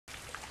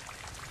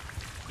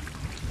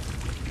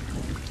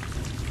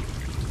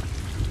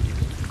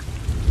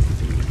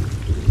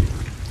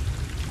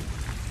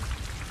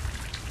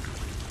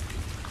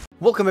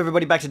Welcome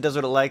everybody back to Does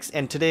What It Likes,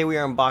 and today we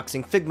are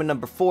unboxing Figma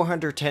number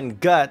 410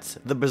 Guts,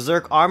 the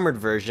Berserk armored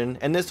version,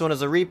 and this one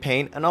is a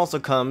repaint and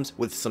also comes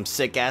with some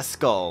sick ass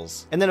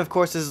skulls. And then of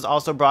course this is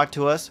also brought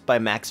to us by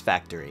Max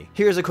Factory.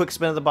 Here's a quick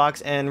spin of the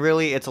box, and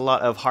really it's a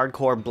lot of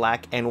hardcore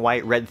black and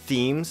white red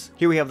themes.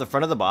 Here we have the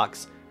front of the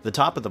box, the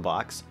top of the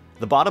box,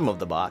 the bottom of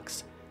the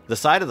box, the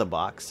side of the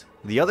box,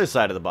 the other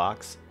side of the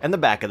box, and the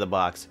back of the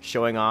box,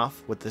 showing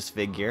off what this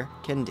figure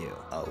can do.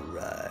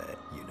 Alright,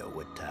 you know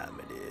what time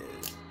it is.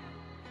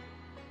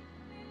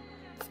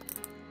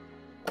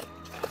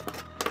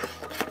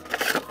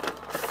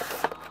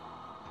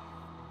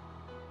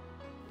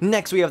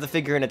 Next we have the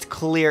figure in its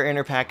clear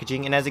inner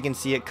packaging, and as you can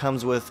see it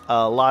comes with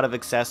a lot of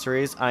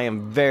accessories. I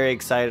am very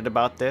excited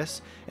about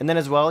this. And then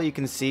as well you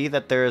can see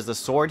that there is the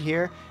sword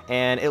here,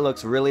 and it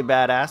looks really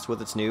badass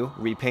with its new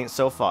repaint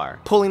so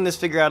far. Pulling this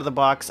figure out of the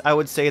box, I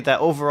would say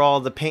that overall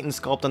the paint and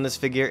sculpt on this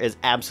figure is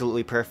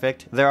absolutely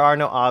perfect. There are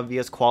no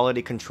obvious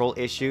quality control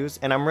issues,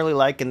 and I'm really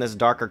liking this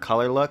darker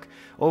color look.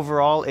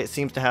 Overall it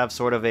seems to have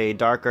sort of a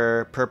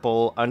darker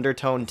purple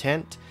undertone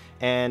tint,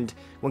 and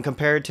when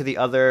compared to the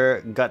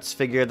other Guts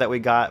figure that we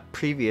got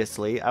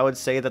previously, I would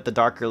say that the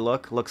darker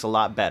look looks a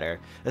lot better,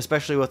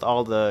 especially with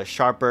all the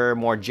sharper,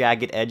 more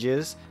jagged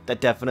edges. That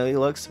definitely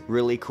looks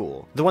really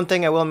cool. The one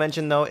thing I will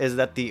mention though is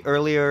that the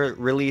earlier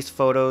release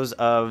photos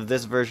of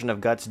this version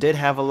of Guts did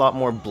have a lot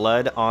more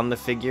blood on the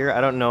figure. I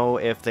don't know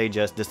if they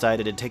just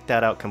decided to take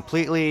that out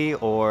completely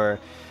or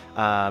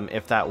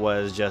if that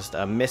was just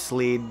a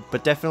mislead,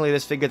 but definitely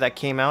this figure that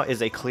came out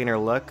is a cleaner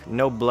look.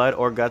 No blood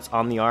or guts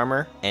on the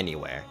armor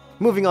anywhere.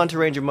 Moving on to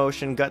range of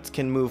motion, Guts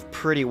can move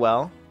pretty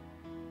well.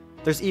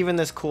 There's even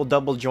this cool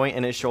double joint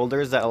in his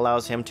shoulders that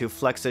allows him to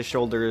flex his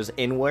shoulders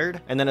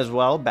inward and then as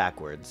well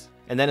backwards.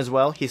 And then as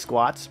well he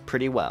squats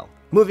pretty well.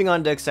 Moving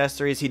on to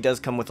accessories, he does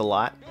come with a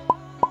lot.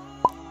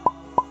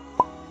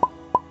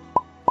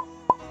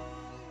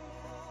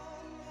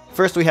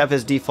 First we have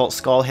his default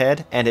skull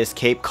head and his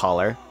cape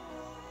collar.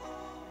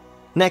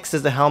 Next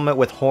is the helmet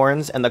with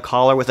horns and the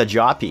collar with a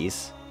jaw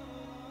piece.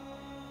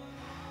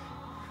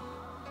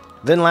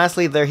 Then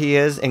lastly, there he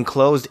is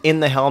enclosed in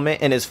the helmet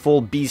in his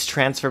full beast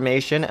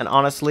transformation, and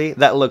honestly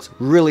that looks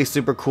really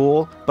super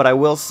cool, but I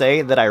will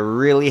say that I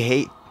really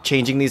hate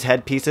changing these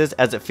headpieces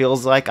as it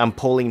feels like I'm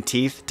pulling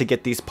teeth to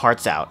get these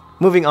parts out.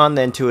 Moving on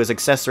then to his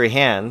accessory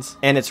hands,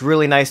 and it's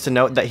really nice to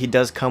note that he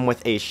does come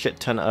with a shit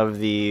ton of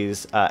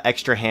these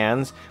extra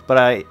hands, but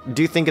I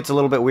do think it's a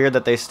little bit weird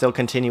that they still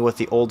continue with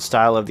the old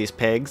style of these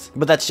pegs,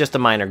 but that's just a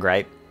minor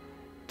gripe.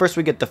 First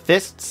we get the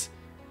fists,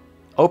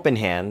 open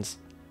hands,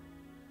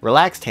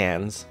 relaxed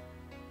hands,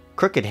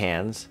 crooked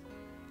hands,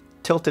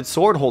 tilted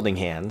sword holding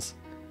hands,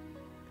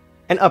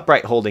 and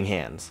upright holding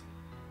hands.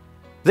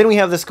 Then we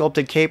have the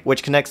sculpted cape,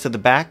 which connects to the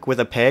back with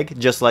a peg,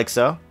 just like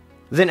so.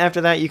 Then after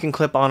that you can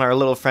clip on our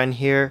little friend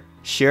here,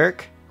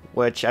 Shirk,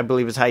 which I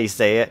believe is how you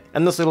say it,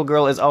 and this little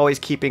girl is always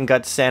keeping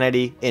Guts'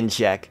 sanity in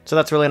check, so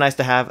that's really nice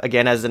to have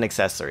again as an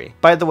accessory.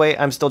 By the way,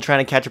 I'm still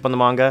trying to catch up on the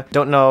manga,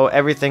 don't know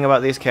everything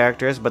about these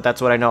characters, but that's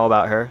what I know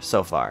about her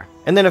so far.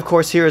 And then of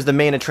course here is the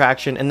main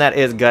attraction, and that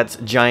is Guts'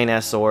 giant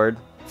ass sword.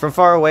 From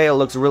far away it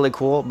looks really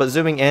cool, but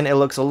zooming in it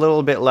looks a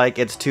little bit like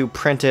it's too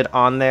printed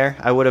on there.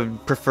 I would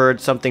have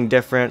preferred something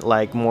different,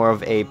 like more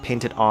of a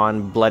painted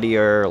on,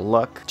 bloodier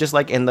look, just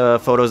like in the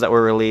photos that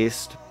were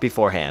released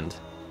beforehand.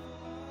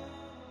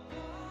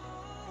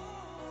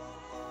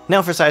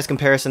 Now for size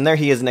comparison, there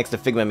he is next to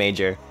Figma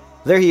Major.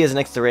 There he is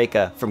next to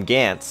Reika from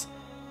Gantz.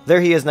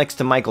 There he is next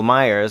to Michael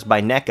Myers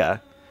by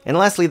NECA. And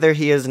lastly, there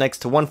he is next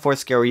to 1/4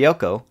 scale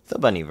Ryoko, the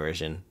bunny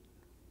version.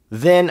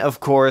 Then, of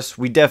course,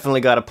 we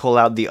definitely gotta pull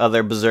out the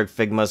other Berserk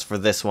Figmas for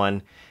this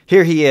one.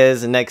 Here he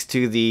is next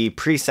to the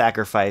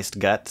pre-sacrificed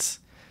Guts.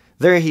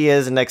 There he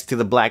is next to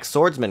the Black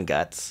Swordsman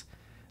Guts.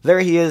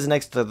 There he is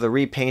next to the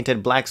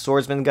repainted Black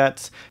Swordsman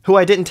Guts, who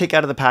I didn't take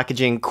out of the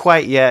packaging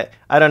quite yet.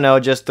 I don't know,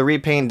 just the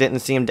repaint didn't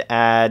seem to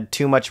add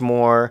too much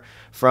more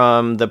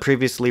from the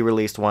previously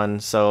released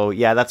one, so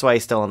yeah, that's why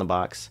he's still in the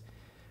box.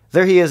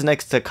 There he is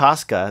next to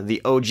Casca,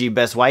 the OG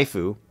best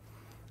waifu.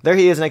 There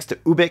he is next to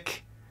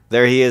Ubik.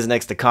 There he is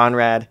next to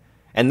Conrad.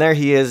 And there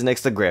he is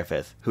next to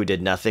Griffith, who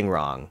did nothing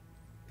wrong.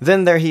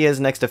 Then there he is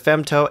next to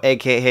Femto,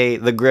 aka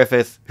the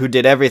Griffith, who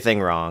did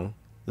everything wrong.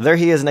 There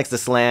he is next to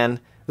Slan.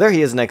 There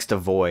he is next to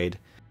Void.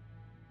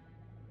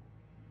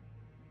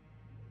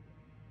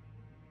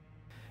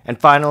 And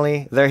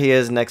finally, there he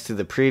is next to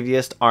the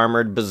previous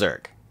armored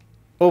Berserk.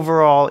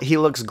 Overall, he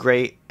looks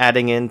great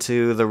adding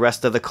into the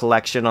rest of the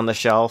collection on the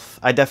shelf.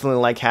 I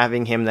definitely like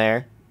having him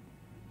there.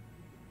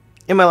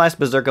 In my last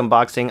Berserk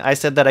unboxing, I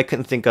said that I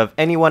couldn't think of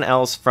anyone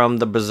else from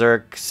the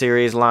Berserk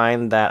series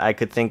line that I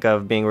could think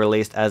of being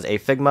released as a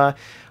Figma.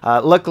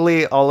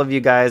 Luckily, all of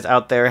you guys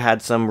out there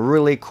had some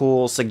really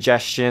cool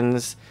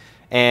suggestions,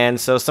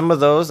 and so some of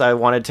those I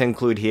wanted to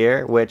include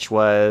here, which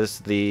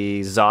was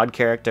the Zod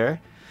character,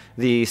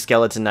 the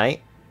Skeleton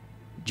Knight,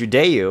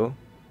 Judeu,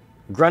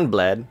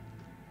 Grunbled,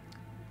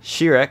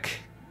 Shirak,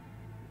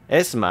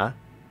 Isma,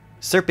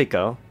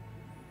 Serpico,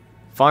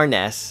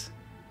 Farnes,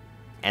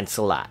 and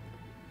Salat.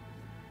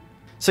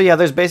 So yeah,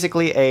 there's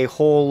basically a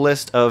whole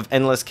list of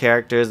endless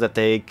characters that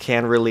they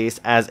can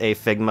release as a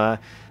Figma.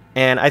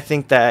 And I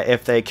think that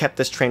if they kept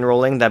this train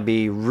rolling, that'd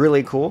be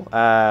really cool.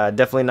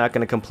 Definitely not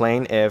going to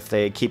complain if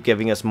they keep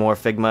giving us more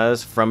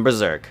Figmas from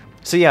Berserk.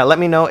 So yeah, let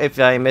me know if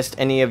I missed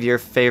any of your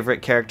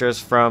favorite characters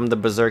from the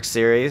Berserk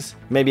series.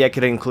 Maybe I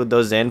could include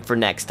those in for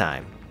next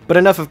time. But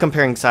enough of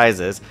comparing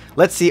sizes,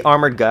 let's see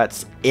Armored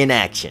Guts in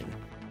action.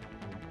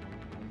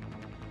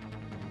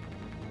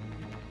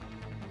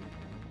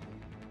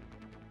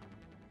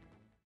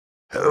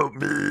 Help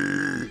me!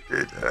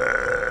 It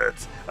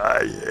hurts! I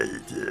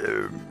hate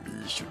him!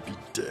 He should be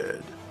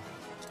dead.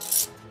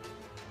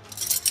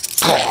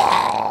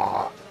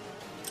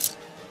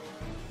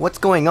 What's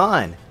going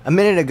on? A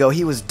minute ago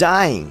he was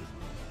dying.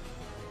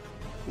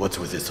 What's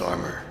with this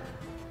armor?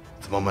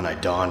 The moment I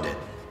donned it,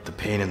 the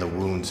pain and the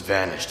wounds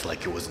vanished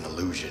like it was an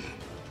illusion.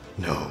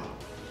 No,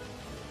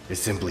 it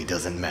simply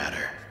doesn't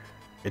matter.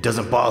 It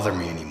doesn't bother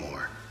me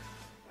anymore.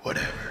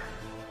 Whatever.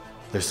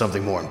 There's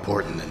something more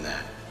important than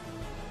that.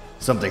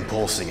 Something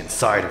pulsing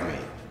inside of me.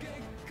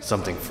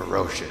 Something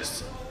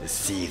ferocious is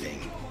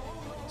seething.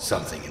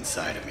 Something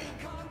inside of me.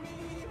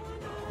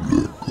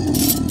 Let go.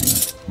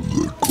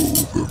 Let go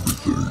of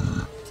everything.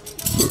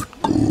 Let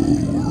go.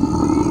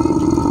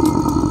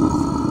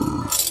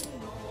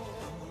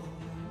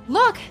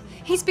 Look!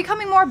 He's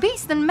becoming more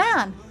beast than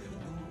man!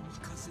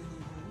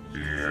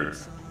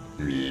 Yes.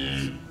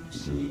 Me.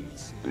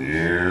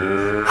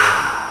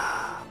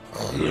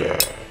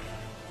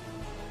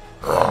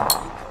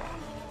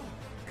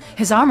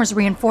 His armor's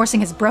reinforcing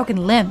his broken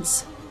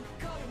limbs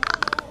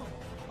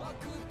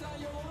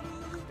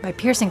by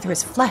piercing through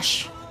his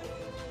flesh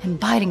and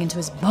biting into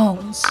his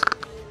bones.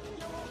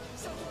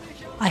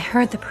 I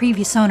heard the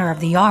previous owner of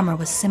the armor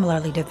was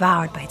similarly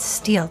devoured by its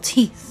steel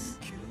teeth,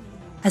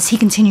 as he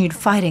continued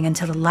fighting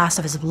until the last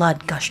of his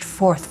blood gushed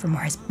forth from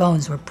where his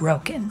bones were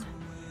broken.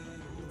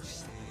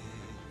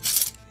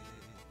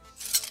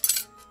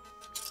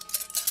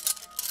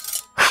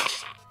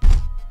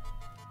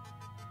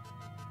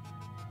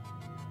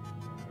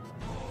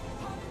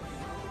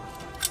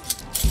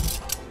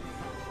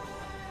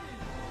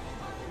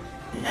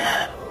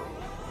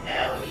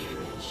 Now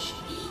even she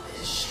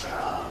is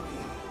strong.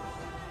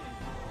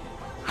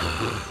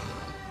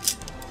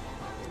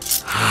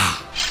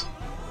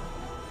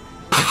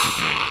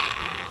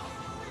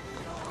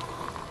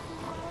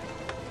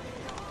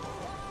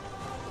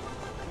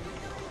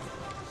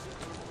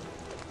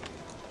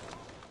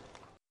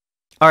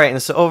 Alright,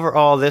 and so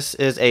overall this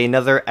is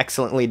another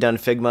excellently done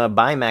Figma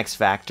by Max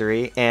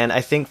Factory, and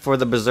I think for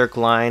the Berserk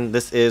line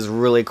this is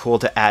really cool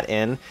to add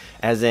in,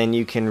 as in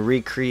you can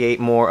recreate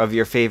more of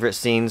your favorite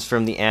scenes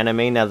from the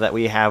anime now that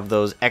we have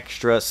those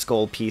extra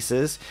skull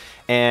pieces.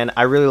 And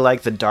I really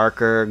like the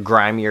darker,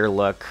 grimier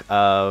look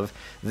of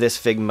this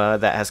Figma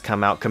that has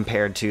come out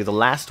compared to the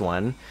last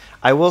one.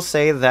 I will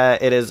say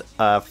that it is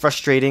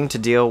frustrating to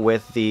deal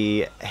with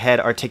the head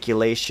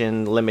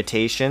articulation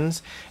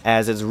limitations,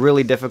 as it's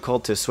really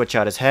difficult to switch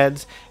out his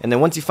heads, and then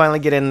once you finally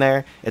get in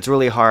there, it's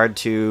really hard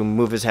to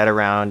move his head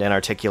around and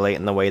articulate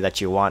in the way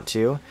that you want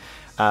to.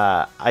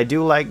 I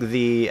do like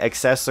the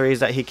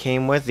accessories that he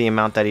came with, the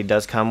amount that he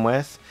does come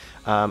with.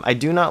 I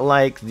do not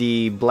like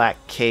the black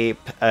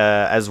cape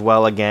as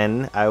well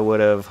again. I would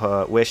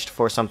have wished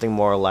for something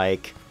more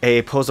like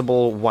a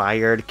posable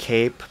wired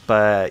cape,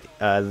 but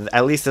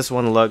at least this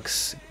one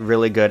looks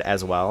really good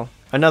as well.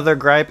 Another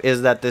gripe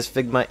is that this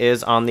Figma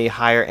is on the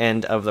higher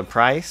end of the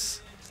price.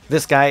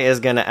 This guy is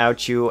going to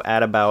out you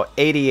at about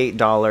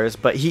 $88,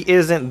 but he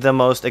isn't the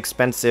most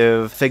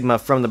expensive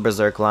Figma from the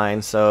Berserk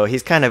line, so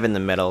he's kind of in the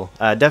middle.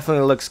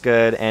 Definitely looks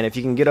good, and if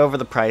you can get over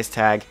the price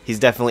tag, he's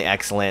definitely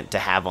excellent to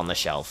have on the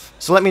shelf.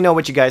 So let me know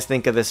what you guys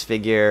think of this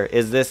figure.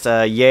 Is this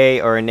a yay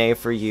or a nay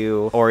for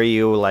you, or are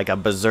you like a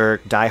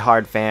Berserk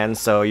diehard fan,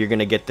 so you're going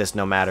to get this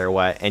no matter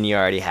what, and you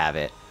already have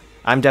it?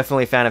 I'm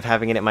definitely a fan of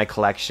having it in my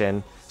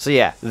collection. So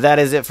yeah, that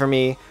is it for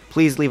me.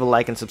 Please leave a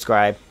like and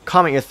subscribe,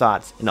 comment your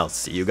thoughts, and I'll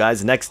see you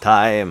guys next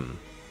time.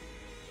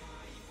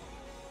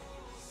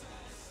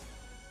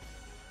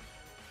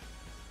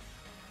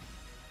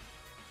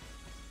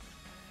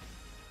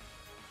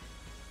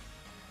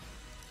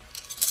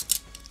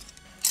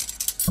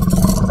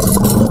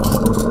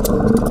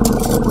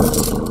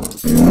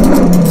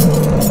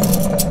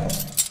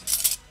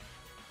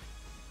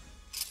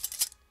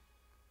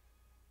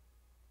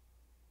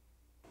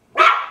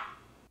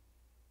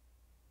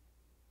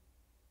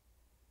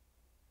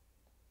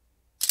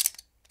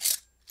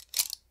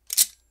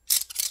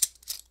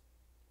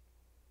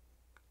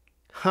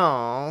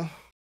 Oh.